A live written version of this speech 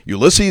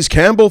Ulysses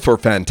Campbell for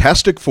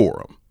Fantastic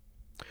Forum.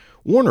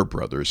 Warner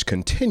Brothers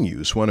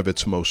continues one of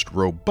its most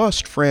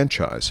robust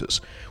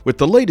franchises with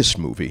the latest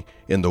movie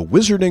in the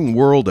Wizarding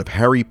World of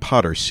Harry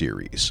Potter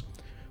series.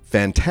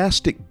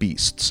 Fantastic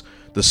Beasts: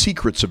 The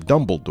Secrets of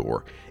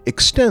Dumbledore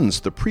extends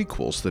the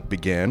prequels that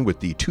began with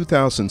the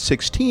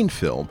 2016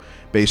 film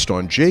based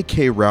on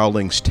J.K.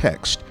 Rowling's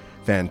text,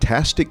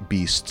 Fantastic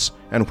Beasts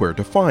and Where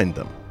to Find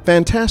Them.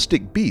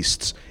 Fantastic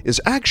Beasts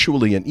is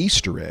actually an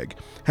Easter egg,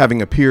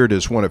 having appeared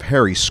as one of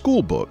Harry's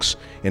school books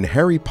in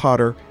Harry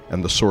Potter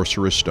and the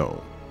Sorcerer's Stone.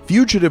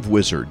 Fugitive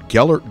wizard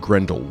Gellert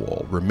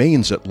Grindelwald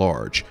remains at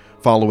large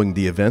following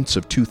the events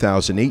of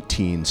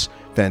 2018's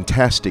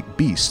Fantastic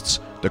Beasts: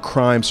 The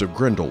Crimes of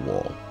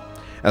Grindelwald.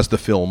 As the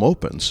film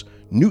opens,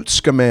 Newt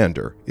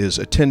Scamander is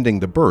attending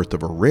the birth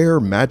of a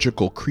rare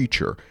magical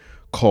creature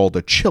called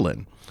a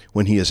Qilin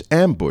when he is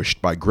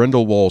ambushed by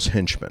Grindelwald's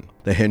henchmen.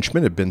 The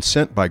henchmen have been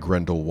sent by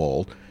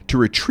Grindelwald to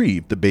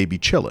retrieve the baby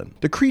Qilin.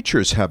 The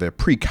creatures have a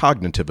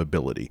precognitive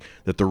ability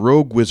that the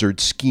rogue wizard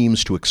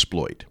schemes to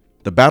exploit.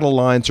 The battle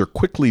lines are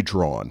quickly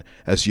drawn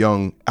as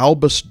young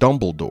Albus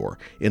Dumbledore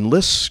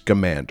enlists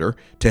Scamander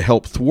to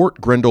help thwart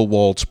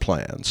Grindelwald's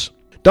plans.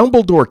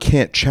 Dumbledore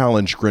can't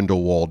challenge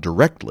Grindelwald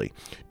directly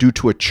due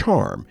to a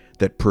charm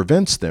that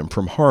prevents them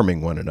from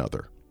harming one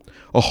another,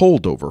 a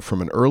holdover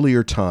from an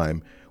earlier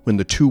time when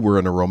the two were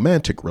in a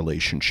romantic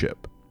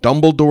relationship.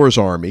 Dumbledore's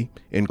army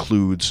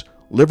includes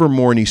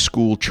Livermorny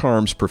School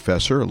charms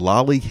professor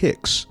Lolly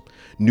Hicks,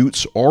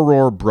 Newt's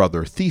Auror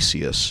brother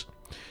Theseus,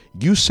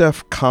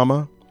 Yusef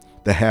Kama,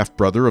 the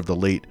half-brother of the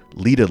late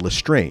Leta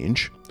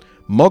Lestrange,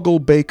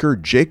 Muggle baker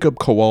Jacob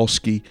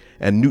Kowalski,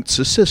 and Newt's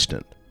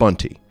assistant,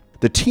 Bunty.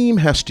 The team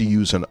has to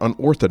use an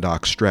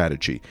unorthodox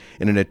strategy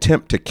in an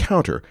attempt to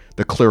counter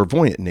the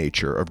clairvoyant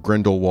nature of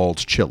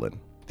Grindelwald's Qilin.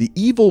 The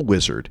evil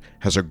wizard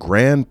has a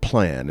grand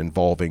plan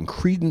involving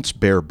Credence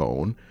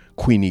Barebone,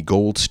 Queenie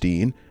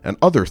Goldstein, and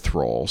other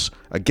thralls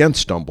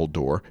against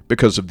Dumbledore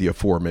because of the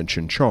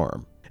aforementioned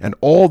charm. And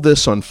all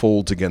this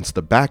unfolds against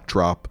the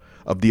backdrop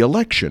of the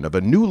election of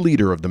a new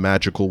leader of the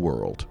magical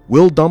world.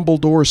 Will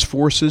Dumbledore's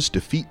forces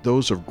defeat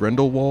those of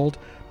Grindelwald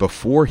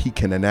before he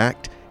can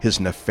enact his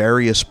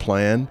nefarious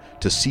plan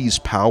to seize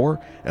power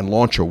and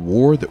launch a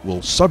war that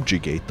will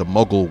subjugate the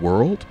Muggle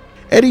world?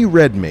 Eddie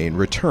Redmayne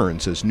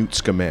returns as Newt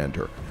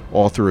Scamander,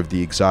 author of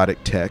the exotic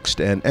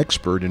text and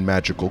expert in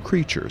magical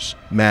creatures.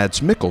 Mads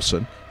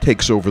Mikkelsen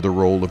takes over the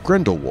role of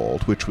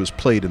Grindelwald, which was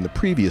played in the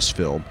previous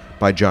film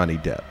by Johnny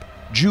Depp.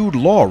 Jude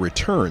Law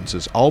returns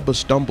as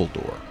Albus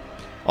Dumbledore,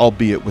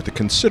 albeit with a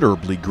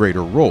considerably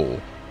greater role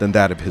than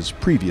that of his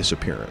previous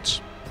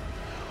appearance.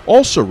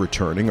 Also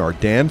returning are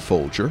Dan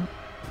Folger,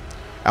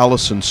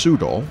 Alison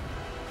Sudol,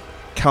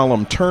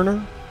 Callum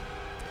Turner,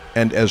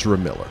 and Ezra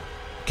Miller.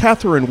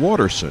 Catherine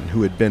Waterston,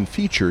 who had been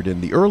featured in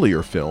the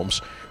earlier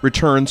films,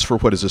 returns for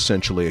what is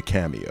essentially a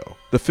cameo.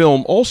 The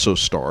film also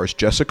stars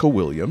Jessica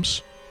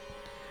Williams,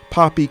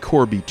 Poppy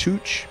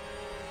Corby-Touche,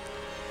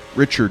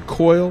 Richard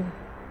Coyle,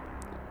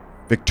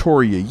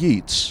 Victoria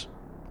Yeats,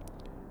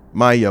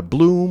 Maya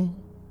Bloom,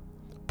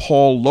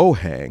 Paul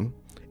Lohang,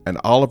 and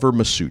Oliver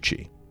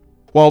Masucci.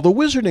 While the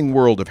Wizarding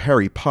World of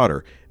Harry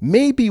Potter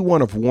may be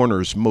one of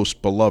Warner's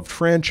most beloved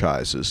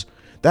franchises,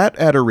 that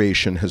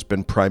adoration has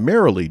been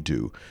primarily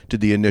due to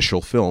the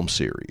initial film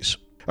series.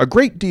 A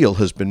great deal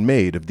has been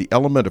made of the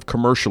element of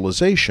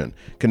commercialization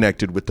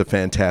connected with the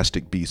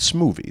Fantastic Beasts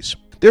movies.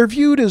 They're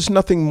viewed as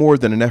nothing more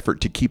than an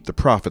effort to keep the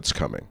profits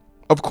coming.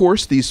 Of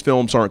course, these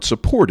films aren't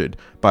supported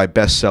by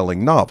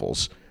best-selling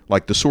novels,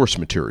 like the source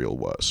material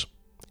was.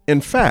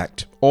 In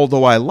fact,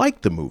 although I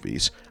like the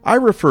movies, I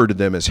refer to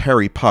them as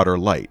Harry Potter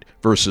Light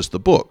versus the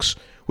books,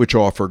 which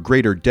offer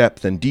greater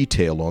depth and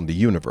detail on the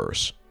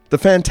universe. The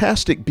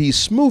Fantastic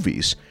Beasts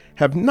movies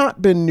have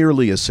not been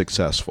nearly as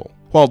successful.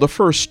 While the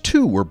first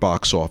two were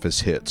box office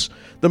hits,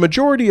 the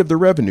majority of the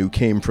revenue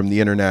came from the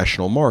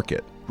international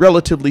market.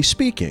 Relatively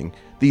speaking,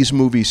 these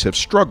movies have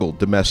struggled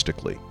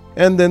domestically.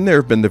 And then there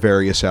have been the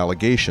various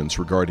allegations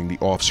regarding the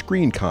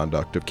off-screen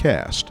conduct of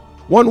cast.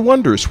 One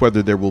wonders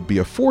whether there will be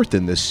a fourth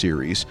in this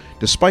series,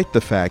 despite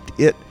the fact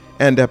it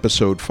and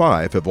Episode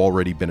 5 have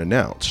already been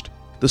announced.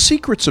 The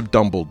Secrets of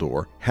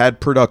Dumbledore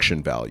had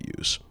production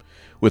values.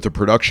 With a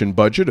production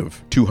budget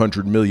of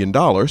 $200 million,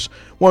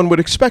 one would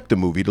expect the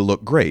movie to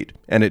look great,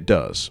 and it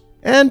does.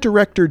 And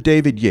director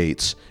David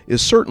Yates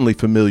is certainly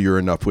familiar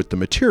enough with the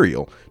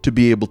material to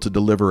be able to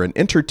deliver an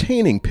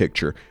entertaining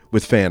picture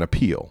with fan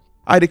appeal.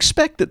 I'd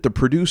expect that the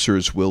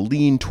producers will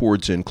lean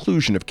towards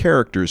inclusion of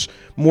characters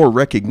more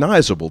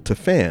recognizable to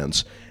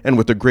fans and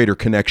with a greater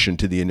connection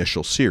to the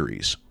initial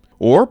series.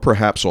 Or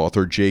perhaps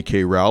author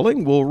J.K.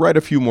 Rowling will write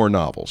a few more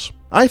novels.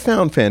 I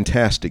found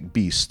Fantastic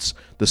Beasts: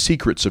 The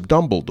Secrets of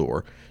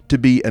Dumbledore to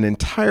be an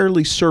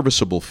entirely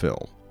serviceable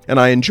film, and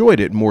I enjoyed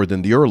it more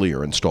than the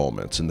earlier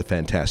installments in the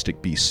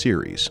Fantastic Beasts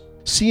series.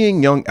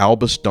 Seeing young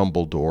Albus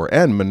Dumbledore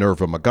and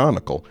Minerva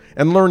McGonagall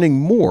and learning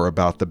more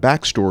about the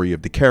backstory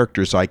of the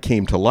characters I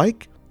came to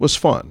like was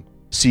fun.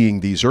 Seeing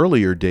these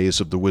earlier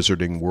days of the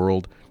Wizarding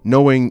World,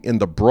 knowing in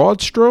the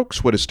broad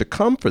strokes what is to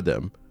come for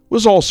them,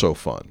 was also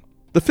fun.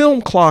 The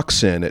film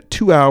clocks in at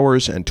 2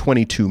 hours and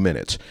 22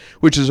 minutes,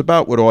 which is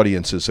about what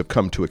audiences have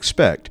come to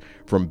expect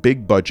from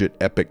big-budget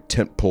epic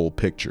tentpole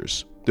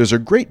pictures. There's a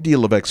great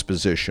deal of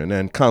exposition,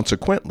 and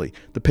consequently,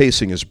 the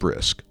pacing is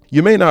brisk.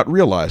 You may not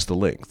realize the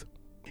length.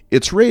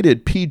 It's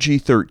rated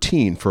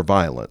PG-13 for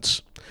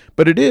violence,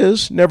 but it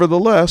is,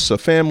 nevertheless, a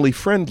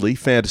family-friendly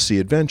fantasy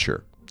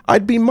adventure.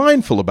 I'd be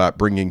mindful about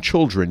bringing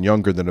children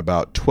younger than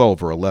about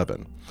 12 or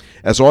 11.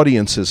 As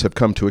audiences have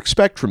come to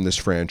expect from this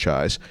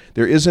franchise,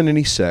 there isn't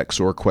any sex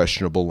or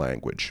questionable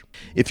language.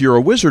 If you're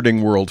a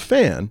Wizarding World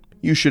fan,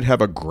 you should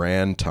have a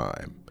grand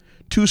time.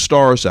 2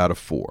 stars out of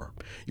 4.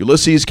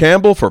 Ulysses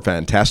Campbell for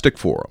Fantastic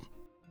Forum.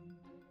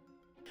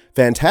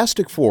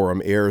 Fantastic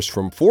Forum airs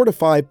from 4 to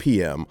 5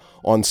 p.m.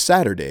 on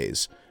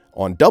Saturdays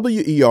on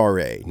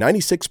WERA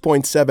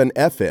 96.7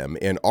 FM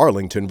in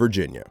Arlington,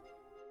 Virginia.